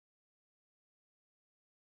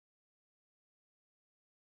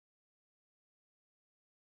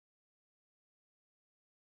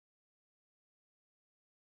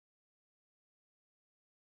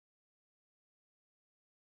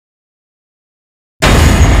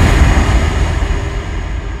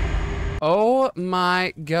Oh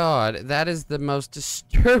my god, that is the most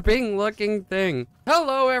disturbing looking thing.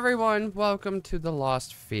 Hello everyone, welcome to the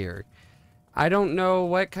Lost Fear. I don't know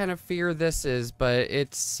what kind of fear this is, but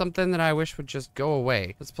it's something that I wish would just go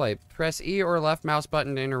away. Let's play. Press E or left mouse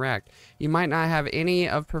button to interact. You might not have any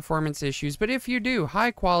of performance issues, but if you do,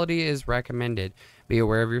 high quality is recommended. Be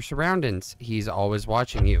aware of your surroundings. He's always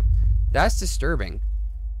watching you. That's disturbing.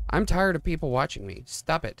 I'm tired of people watching me.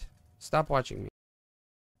 Stop it. Stop watching me.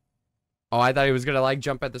 Oh, I thought he was gonna like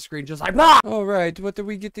jump at the screen just like ah! Alright, what are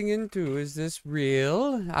we getting into? Is this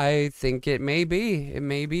real? I think it may be. It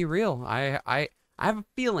may be real. I have a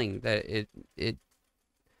feeling that it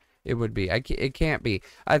would be. It can't be.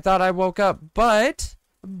 I thought I woke up, but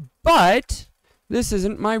this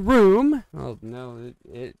isn't my room. Oh no,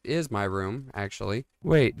 it is my room, actually.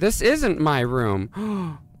 Wait, this isn't my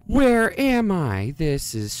room. Where am I?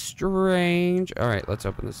 This is strange. Alright, let's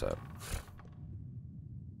open this up.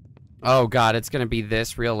 Oh god, it's gonna be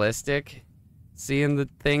this realistic? Seeing the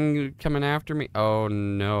thing coming after me? Oh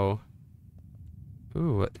no.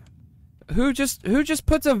 Ooh, what? Who just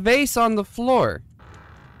puts a vase on the floor?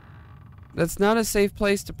 That's not a safe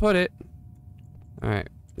place to put it. Alright.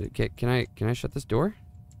 Can I shut this door?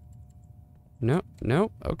 No, no,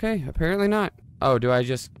 okay, apparently not. Oh, do I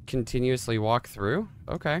just continuously walk through?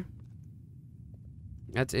 Okay.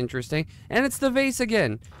 That's interesting. And it's the vase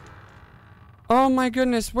again. Oh my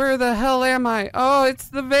goodness, where the hell am I? Oh, it's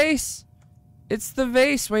the vase. It's the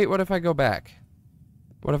vase. Wait, what if I go back?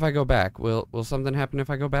 What if I go back? Will something happen if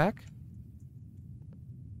I go back?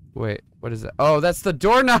 Wait, what is that? Oh, that's the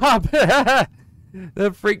doorknob. That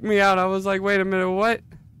freaked me out. I was like, wait a minute, what?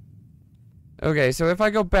 Okay, so if I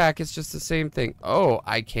go back, it's just the same thing. Oh,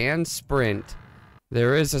 I can sprint.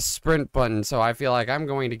 There is a sprint button, so I feel like I'm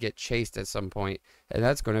going to get chased at some point, and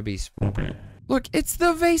that's going to be spooky. Look, it's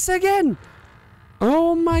the vase again.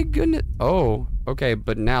 Oh my goodness. Oh, okay,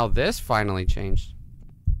 but now this finally changed.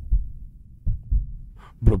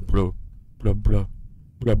 Blah, blah, blah, blah,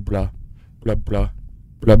 blah, blah, blah, blah,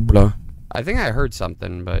 blah, blah. I think I heard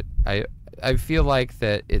something, but I feel like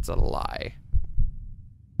that it's a lie.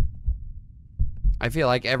 I feel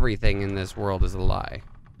like everything in this world is a lie.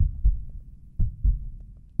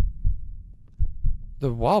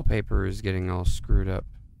 The wallpaper is getting all screwed up.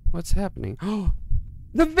 What's happening? Oh,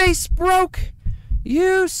 the vase broke!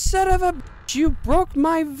 You son of a bitch, you broke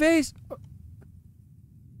my vase.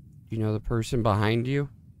 You know the person behind you?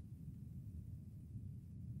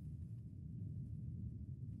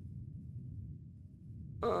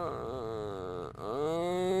 Oh,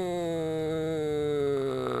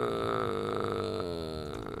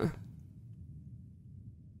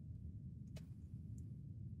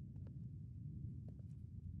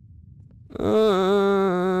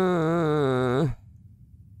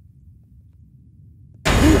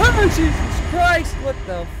 Jesus Christ, what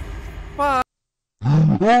the fuck?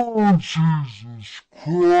 Oh, Jesus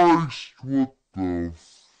Christ, what the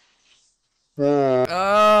fuck?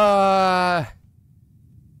 I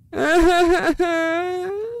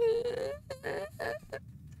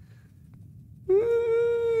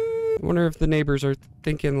wonder if the neighbors are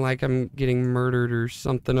thinking like I'm getting murdered or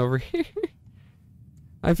something over here.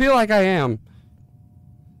 I feel like I am.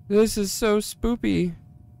 This is so spoopy.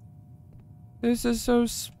 This is so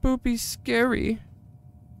spoopy scary.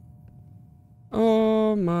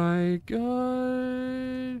 Oh my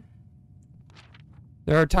god.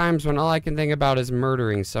 There are times when all I can think about is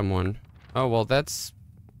murdering someone. Oh, well, that's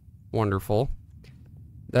wonderful.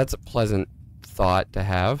 That's a pleasant thought to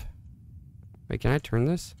have. Wait, can I turn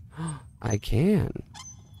this? I can.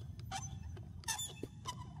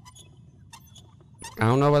 I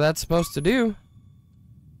don't know what that's supposed to do,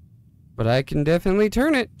 but I can definitely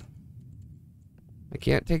turn it. I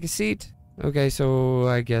can't take a seat. Okay, so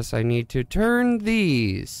I guess I need to turn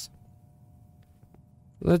these.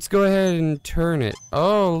 Let's go ahead and turn it.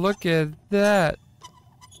 Oh, look at that.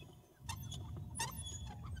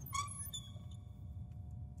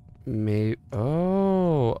 Maybe.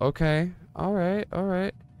 Oh, okay. Alright,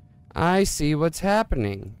 alright. I see what's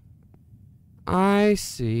happening. I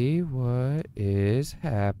see what is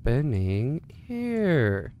happening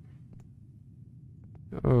here.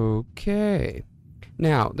 Okay.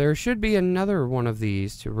 Now, there should be another one of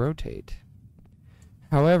these to rotate.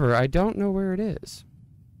 However, I don't know where it is.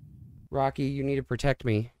 Rocky, you need to protect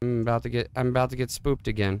me. I'm about to get spooked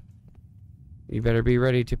again. You better be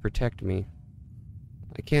ready to protect me.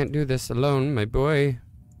 I can't do this alone, my boy.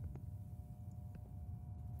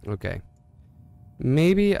 Okay.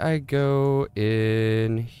 Maybe I go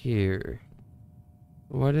in here.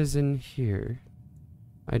 What is in here?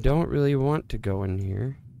 I don't really want to go in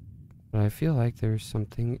here. But I feel like there's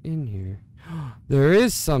something in here. There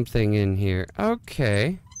is something in here.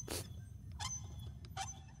 Okay.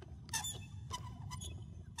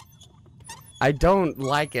 I don't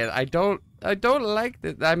like it. I don't like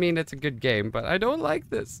this. I mean, it's a good game, but I don't like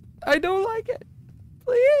this. I don't like it.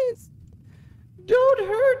 Please. Don't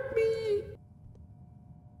hurt me.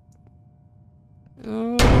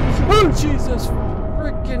 Oh Jesus.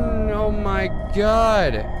 Freaking, oh my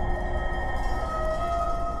God.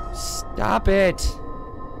 Stop it.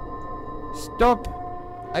 Stop.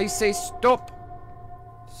 I say stop.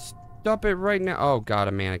 Stop it right now. Oh God,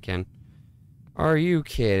 a mannequin. Are you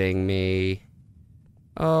kidding me?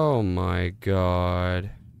 Oh my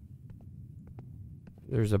God.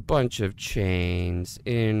 There's a bunch of chains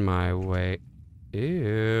in my way.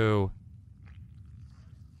 Ew.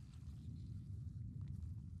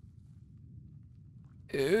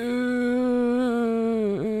 Ew.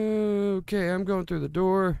 Okay, I'm going through the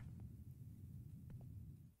door.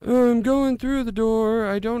 I'm going through the door.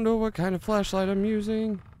 I don't know what kind of flashlight I'm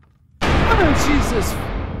using. Oh, Jesus.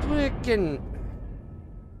 Frickin'.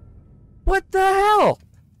 What the hell?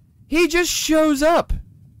 He just shows up.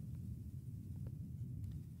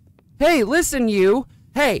 Hey, listen, you.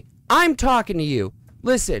 Hey, I'm talking to you.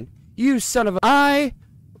 Listen, you son of a... I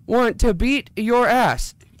want to beat your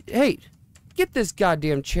ass. Hey, get this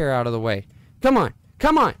goddamn chair out of the way. Come on.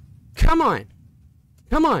 Come on. Come on.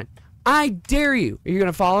 Come on. I dare you. Are you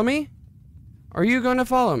going to follow me? Are you going to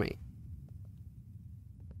follow me?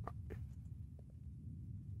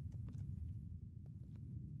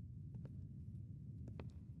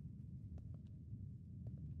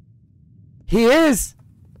 He is!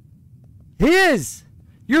 He is!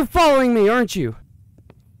 You're following me, aren't you?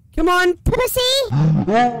 Come on, pussy!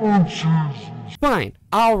 Oh, Jesus. Fine,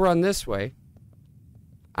 I'll run this way.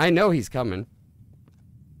 I know he's coming.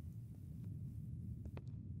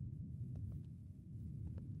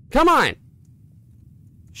 Come on!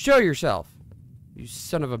 Show yourself, you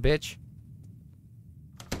son of a bitch.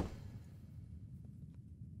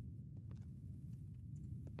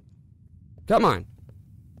 Come on.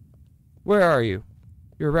 Where are you?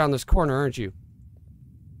 You're around this corner, aren't you?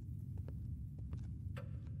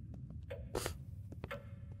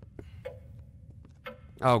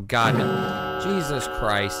 Oh, God. Jesus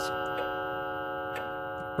Christ.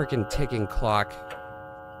 Freaking ticking clock.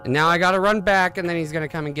 And now I gotta run back, and then he's gonna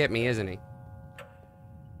come and get me, isn't he?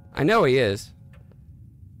 I know he is.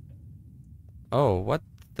 Oh, what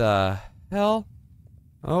the hell?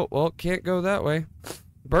 Oh, well, can't go that way.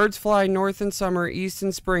 Birds fly north in summer, east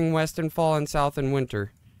in spring, west in fall, and south in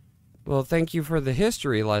winter. Well, thank you for the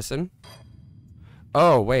history lesson.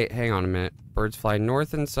 Oh, wait, hang on a minute. Birds fly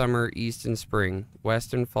north in summer, east in spring,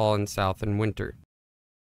 west in fall, and south in winter.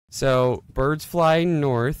 So, birds fly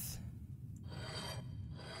north,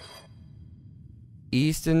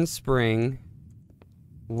 east in spring,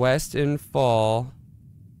 west in fall,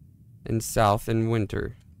 and south in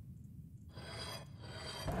winter.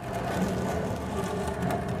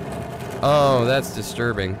 Oh, that's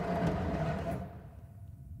disturbing.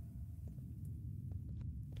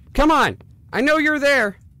 Come on! I know you're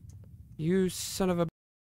there! You son of a...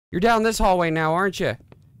 You're down this hallway now, aren't you?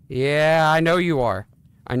 Yeah, I know you are.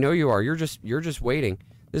 I know you are. You're just waiting.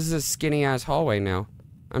 This is a skinny-ass hallway now.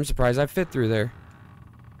 I'm surprised I fit through there.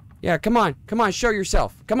 Yeah, come on. Come on, show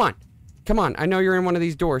yourself. Come on. Come on. I know you're in one of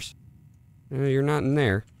these doors. You're not in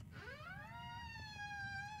there.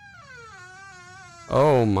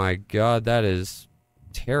 Oh my God, that is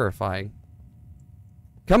terrifying.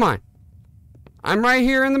 Come on. I'm right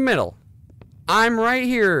here in the middle. I'm right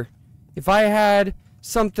here. If I had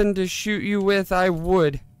something to shoot you with, I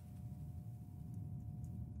would.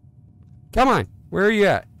 Come on. Where are you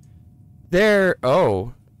at? There.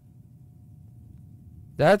 Oh.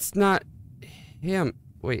 That's not him.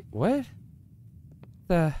 Wait, what?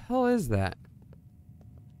 The hell is that?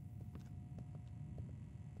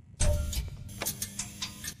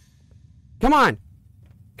 Come on.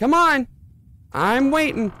 Come on. I'm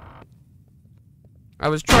waiting. I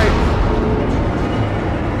was trying.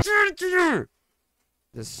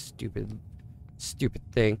 This stupid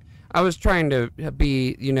thing. I was trying to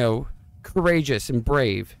be, you know, courageous and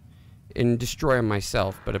brave and destroy him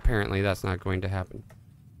myself, but apparently that's not going to happen.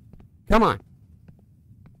 Come on.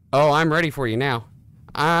 Oh, I'm ready for you now.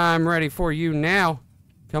 I'm ready for you now.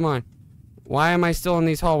 Come on. Why am I still in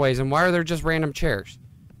these hallways, and why are there just random chairs?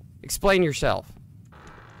 Explain yourself.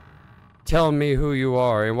 Tell me who you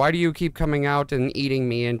are, and why do you keep coming out and eating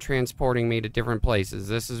me and transporting me to different places?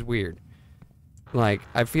 This is weird. Like,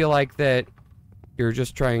 I feel like that you're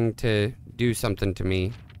just trying to do something to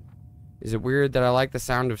me. Is it weird that I like the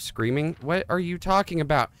sound of screaming? What are you talking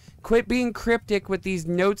about? Quit being cryptic with these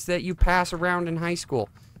notes that you pass around in high school.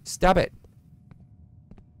 Stop it.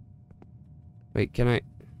 Wait, can I?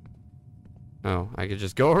 Oh, I could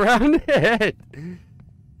just go around it.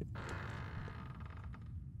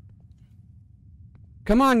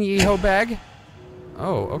 Come on, yeehaw bag.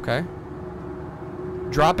 Oh, okay.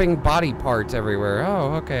 Dropping body parts everywhere.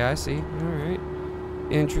 Oh, okay, I see. Alright.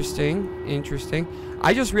 Interesting. Interesting.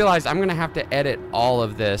 I just realized I'm gonna have to edit all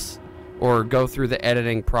of this, or go through the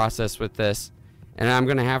editing process with this, and I'm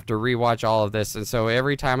gonna have to rewatch all of this, and so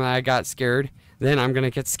every time that I got scared, then I'm gonna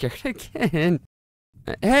get scared again.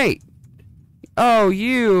 Hey! Oh,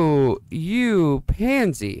 you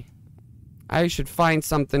pansy. I should find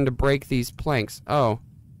something to break these planks. Oh.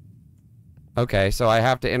 Okay, so I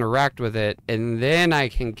have to interact with it, and then I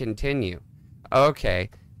can continue. Okay,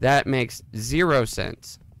 that makes 0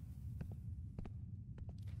 sense.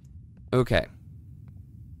 Okay.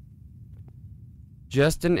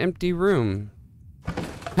 Just an empty room.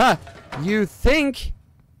 Ha! You think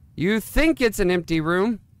it's an empty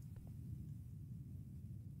room?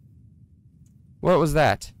 What was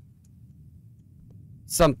that?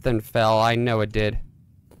 Something fell, I know it did.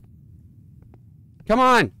 Come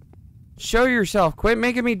on! Show yourself. Quit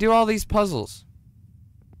making me do all these puzzles.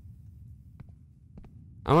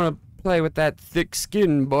 I want to play with that thick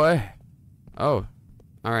skin, boy. Oh.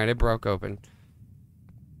 Alright, it broke open.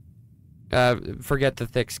 Forget the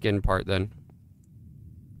thick skin part, then.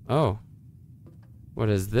 Oh. What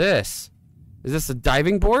is this? Is this a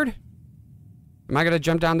diving board? Am I gonna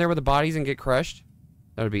jump down there with the bodies and get crushed?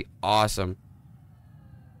 That would be awesome.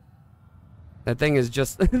 That thing is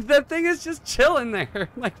just that thing is just chilling there.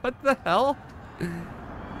 Like, what the hell?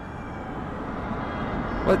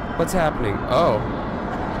 What's happening? Oh.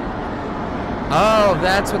 Oh,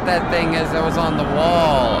 that's what that thing is that was on the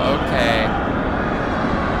wall. Okay.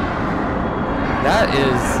 That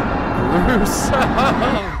is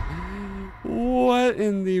gruesome. What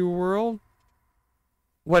in the world?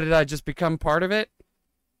 What, did I just become part of it?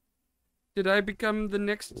 Did I become the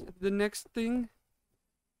next thing?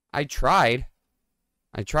 I tried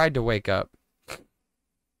to wake up.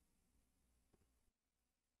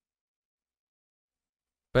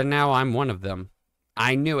 But now I'm one of them.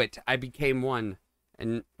 I knew it. I became one.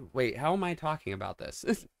 And wait, how am I talking about this?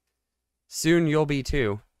 Soon you'll be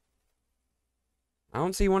too. I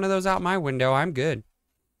don't see one of those out my window. I'm good.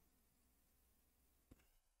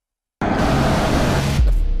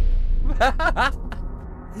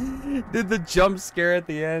 Did the jump scare at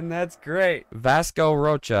the end? That's great. Vasco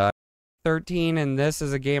Rocha, 13, and this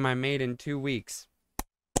is a game I made in 2 weeks.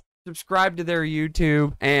 Subscribe to their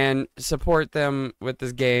YouTube and support them with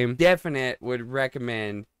this game. Definite would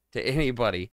recommend to anybody.